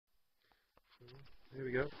Here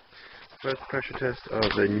we go. First pressure test of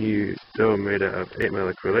the new dome made out of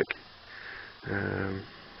 8mm acrylic.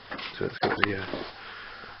 So it's got the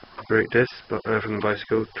brake disc from the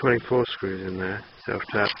bicycle, 24 screws in there,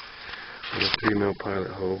 self-tap, and a 3mm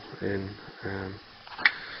pilot hole in.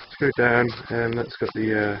 Screw down, and that's got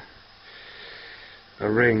the a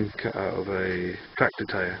ring cut out of a tractor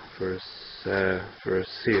tyre for a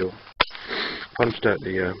seal. Punched out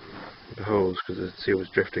the holes because the seal was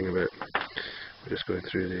drifting a bit. We're just going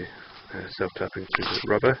through the self-tapping through the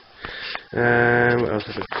rubber. What else?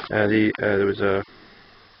 There was it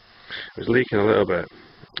was leaking a little bit.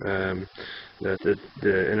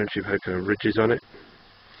 The inner tube had kind of ridges on it.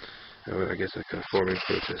 I guess a kind of forming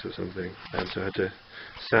process or something. So I had to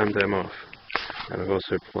sand them off. And I've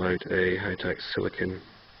also applied a high-tech silicone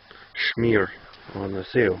smear on the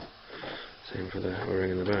seal. Same for the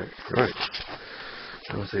O-ring in the back. Right.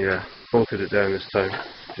 Obviously, bolted it down this time,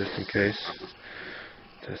 just in case.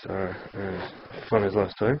 Tests are as fun as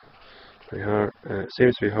last time. Pretty hard. It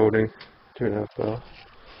seems to be holding 2.5 bar.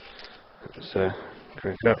 Let's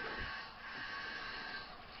crank it up.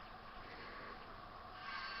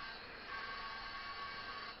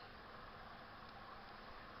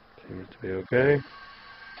 Seems to be okay.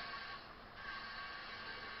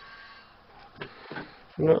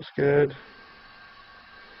 I'm not scared.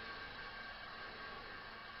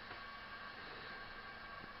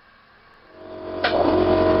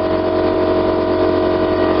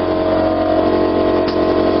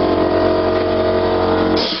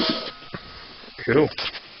 Cool.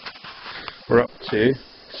 We're up to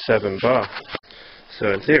 7 bar.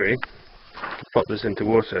 So in theory, pop this into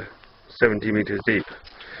water 70 meters deep,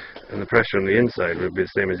 and the pressure on the inside would be the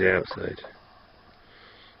same as the outside,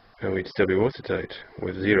 and we'd still be watertight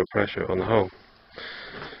with zero pressure on the hull.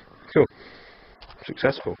 Cool.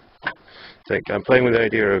 Successful. I'm playing with the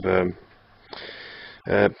idea of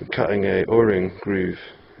cutting a O-ring groove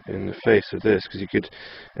in the face of this, because you could,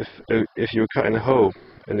 if you were cutting a hole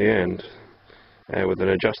in the end with an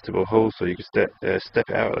adjustable hole, so you could step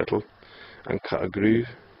it out a little and cut a groove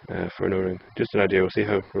for an O-ring. Just an idea. We'll see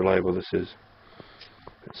how reliable this is.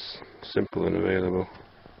 It's simple and available.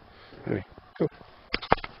 Anyway, cool.